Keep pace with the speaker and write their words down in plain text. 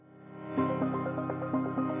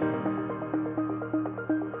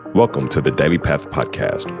Welcome to the Daily Path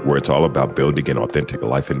Podcast, where it's all about building an authentic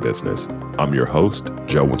life and business. I'm your host,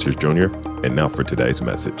 Joe Winters Jr., and now for today's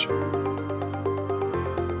message.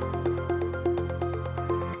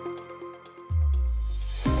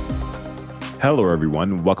 Hello,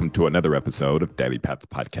 everyone. Welcome to another episode of Daily Path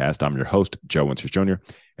Podcast. I'm your host, Joe Winters Jr.,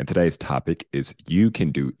 and today's topic is you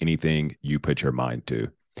can do anything you put your mind to.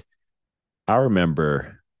 I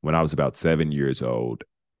remember when I was about 7 years old,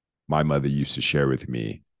 my mother used to share with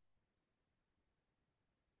me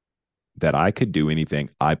that I could do anything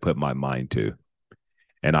I put my mind to,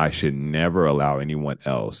 and I should never allow anyone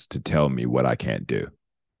else to tell me what I can't do.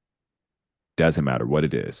 Doesn't matter what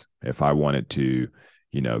it is. If I wanted to,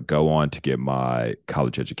 go on to get my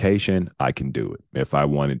college education, I can do it. If I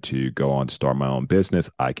wanted to go on to start my own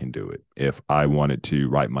business, I can do it. If I wanted to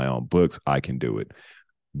write my own books, I can do it.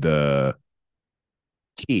 The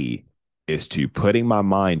key is to putting my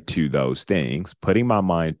mind to those things, putting my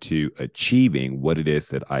mind to achieving what it is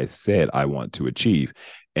that I said I want to achieve,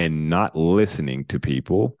 and not listening to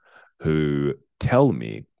people who tell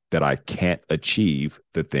me that I can't achieve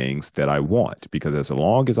the things that I want. Because as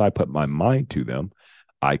long as I put my mind to them,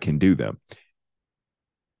 I can do them.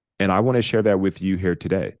 And I want to share that with you here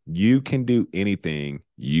today. You can do anything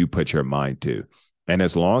you put your mind to. And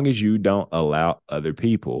as long as you don't allow other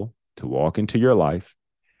people to walk into your life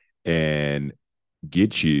and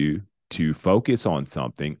get you to focus on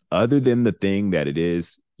something other than the thing that it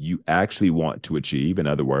is you actually want to achieve. In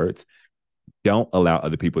other words, don't allow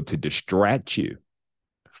other people to distract you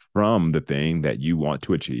from the thing that you want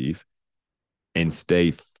to achieve, and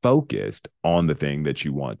stay focused on the thing that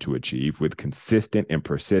you want to achieve with consistent and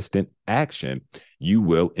persistent action. You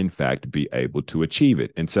will, in fact, be able to achieve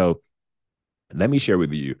it. And so let me share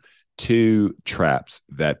with you two traps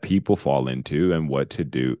that people fall into and what to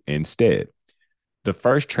do instead. The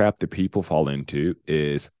first trap that people fall into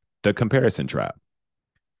is the comparison trap.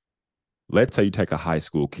 Let's say you take a high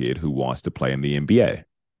school kid who wants to play in the NBA,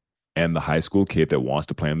 and the high school kid that wants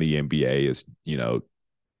to play in the NBA is,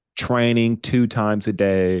 training 2 times a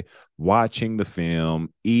day, watching the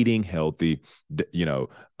film, eating healthy,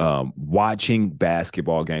 watching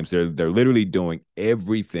basketball games. They're literally doing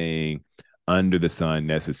everything under the sun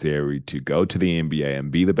necessary to go to the NBA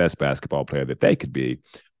and be the best basketball player that they could be.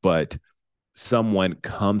 But someone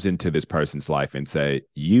comes into this person's life and say,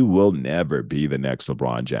 you will never be the next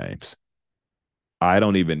LeBron James. I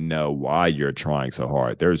don't even know why you're trying so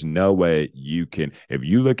hard. There's no way you can. If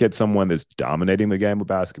you look at someone that's dominating the game of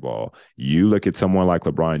basketball, you look at someone like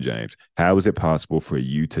LeBron James, how is it possible for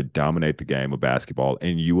you to dominate the game of basketball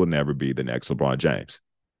and you will never be the next LeBron James?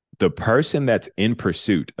 The person that's in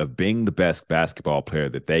pursuit of being the best basketball player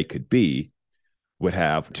that they could be would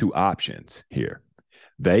have 2 options here.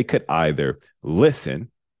 They could either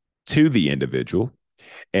listen to the individual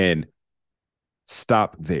and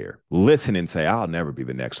stop there, listen and say, I'll never be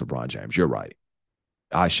the next LeBron James. You're right.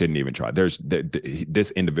 I shouldn't even try.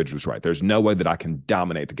 This individual's right. There's no way that I can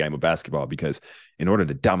dominate the game of basketball, because in order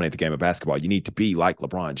to dominate the game of basketball, you need to be like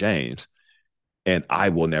LeBron James, and I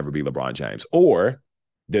will never be LeBron James. Or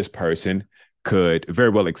this person could very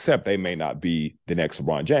well accept they may not be the next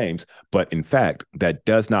LeBron James, but in fact, that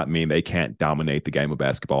does not mean they can't dominate the game of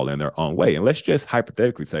basketball in their own way. And let's just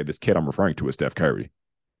hypothetically say this kid I'm referring to is Steph Curry,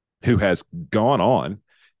 who has gone on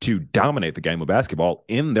to dominate the game of basketball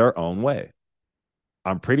in their own way.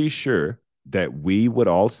 I'm pretty sure that we would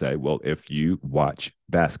all say, well, if you watch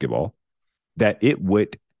basketball, that it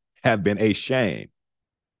would have been a shame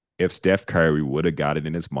if Steph Curry would have got it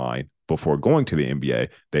in his mind before going to the NBA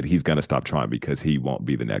that he's going to stop trying because he won't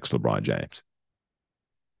be the next LeBron James.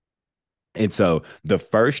 And so the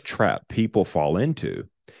first trap people fall into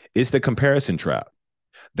is the comparison trap.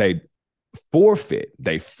 They forfeit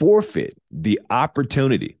the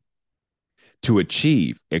opportunity to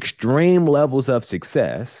achieve extreme levels of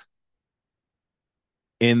success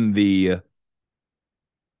in the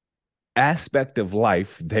aspect of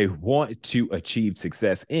life they want to achieve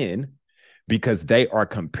success in, because they are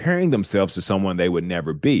comparing themselves to someone they would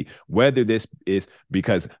never be. Whether this is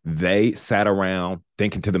because they sat around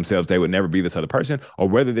thinking to themselves they would never be this other person, or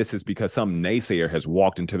whether this is because some naysayer has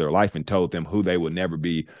walked into their life and told them who they would never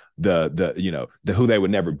be, the who they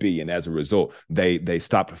would never be, and as a result, they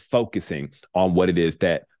stopped focusing on what it is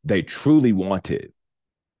that they truly wanted.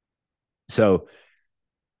 So,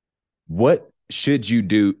 what should you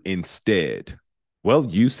do instead? Well,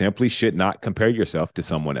 you simply should not compare yourself to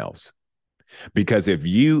someone else. Because if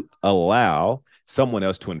you allow someone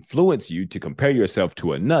else to influence you to compare yourself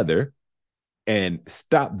to another and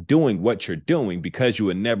stop doing what you're doing because you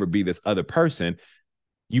would never be this other person,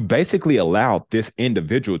 you basically allowed this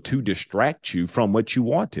individual to distract you from what you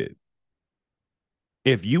wanted.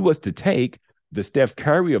 If you was to take the Steph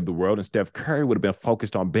Curry of the world, and Steph Curry would have been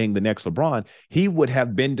focused on being the next LeBron, he would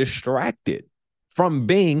have been distracted from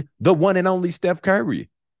being the one and only Steph Curry.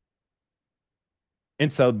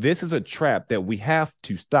 And so this is a trap that we have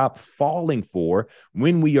to stop falling for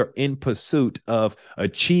when we are in pursuit of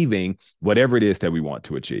achieving whatever it is that we want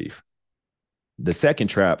to achieve. The second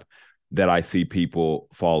trap that I see people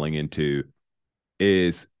falling into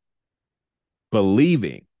is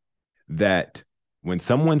believing that when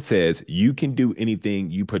someone says you can do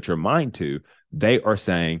anything you put your mind to, they are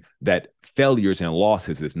saying that failures and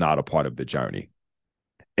losses is not a part of the journey.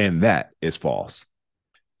 And that is false.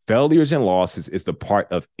 Failures and losses is the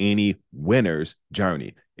part of any winner's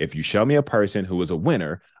journey. If you show me a person who is a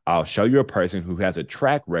winner, I'll show you a person who has a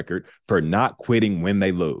track record for not quitting when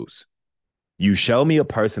they lose. You show me a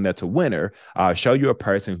person that's a winner, I'll show you a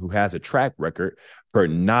person who has a track record for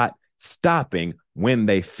not stopping when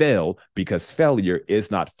they fail, because failure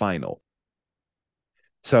is not final.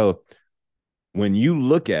 So when you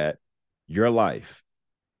look at your life,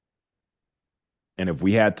 and if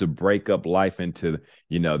we had to break up life into,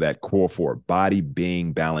 that core four: body,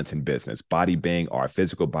 being, balance, and business. Body being our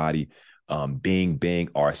physical body, being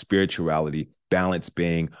our spirituality, balance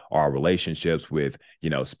being our relationships with,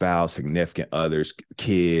 spouse, significant others,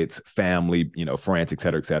 kids, family, friends, et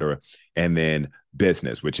cetera, and then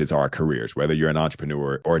business, which is our careers, whether you're an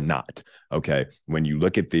entrepreneur or not. Okay. When you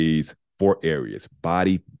look at these four areas: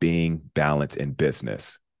 body, being, balance, and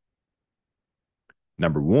business.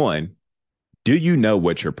 Number one, do you know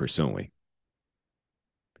what you're pursuing?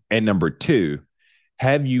 And number two,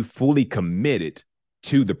 have you fully committed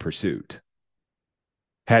to the pursuit?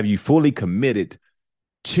 Have you fully committed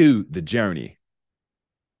to the journey?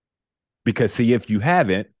 Because see, if you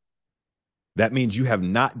haven't, that means you have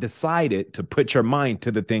not decided to put your mind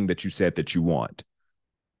to the thing that you said that you want,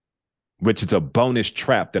 which is a bonus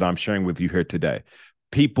trap that I'm sharing with you here today.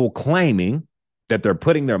 People claiming that they're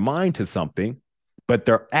putting their mind to something, but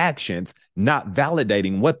their actions not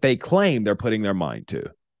validating what they claim they're putting their mind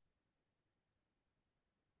to.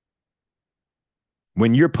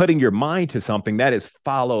 When you're putting your mind to something, that is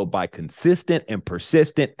followed by consistent and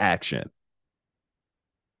persistent action.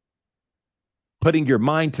 Putting your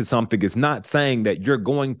mind to something is not saying that you're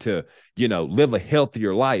going to, live a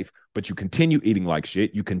healthier life, but you continue eating like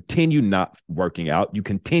shit. You continue not working out. You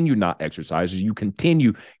continue not exercising. You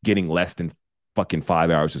continue getting less than fucking 5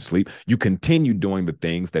 hours of sleep. You continue doing the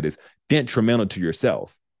things that is detrimental to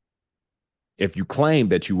yourself. If you claim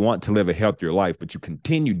that you want to live a healthier life, but you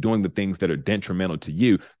continue doing the things that are detrimental to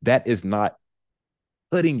you, that is not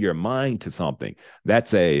putting your mind to something.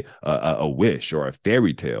 That's a wish or a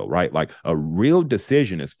fairy tale, right? Like a real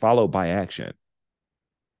decision is followed by action.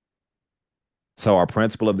 So our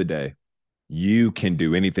principle of the day: you can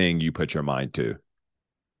do anything you put your mind to.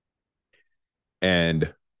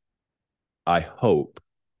 And I hope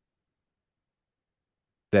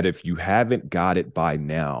that if you haven't got it by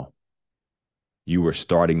now, you are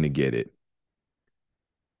starting to get it.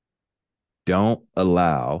 Don't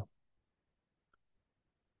allow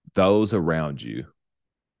those around you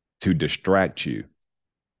to distract you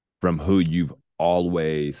from who you've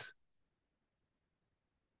always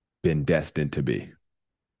been destined to be.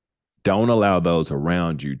 Don't allow those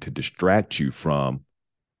around you to distract you from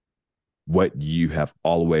what you have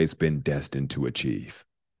always been destined to achieve.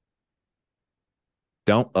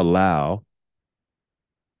 Don't allow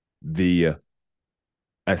the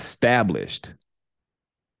established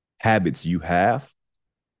habits you have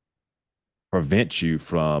prevent you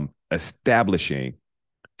from establishing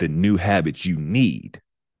the new habits you need,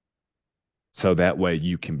 so that way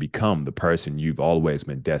you can become the person you've always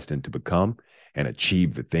been destined to become and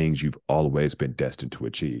achieve the things you've always been destined to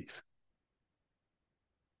achieve.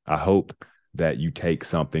 I hope that you take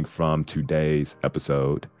something from today's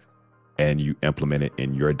episode and you implement it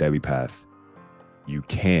in your daily path. You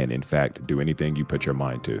can, in fact, do anything you put your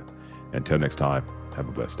mind to. Until next time, have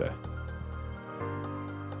a blessed day.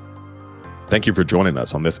 Thank you for joining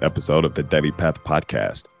us on this episode of the Daily Path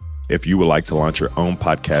Podcast. If you would like to launch your own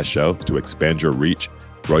podcast show to expand your reach,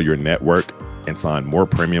 grow your network, and sign more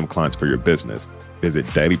premium clients for your business, visit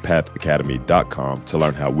dailypathacademy.com to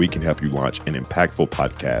learn how we can help you launch an impactful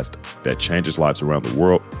podcast that changes lives around the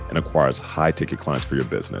world and acquires high-ticket clients for your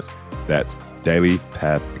business. That's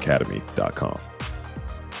dailypathacademy.com.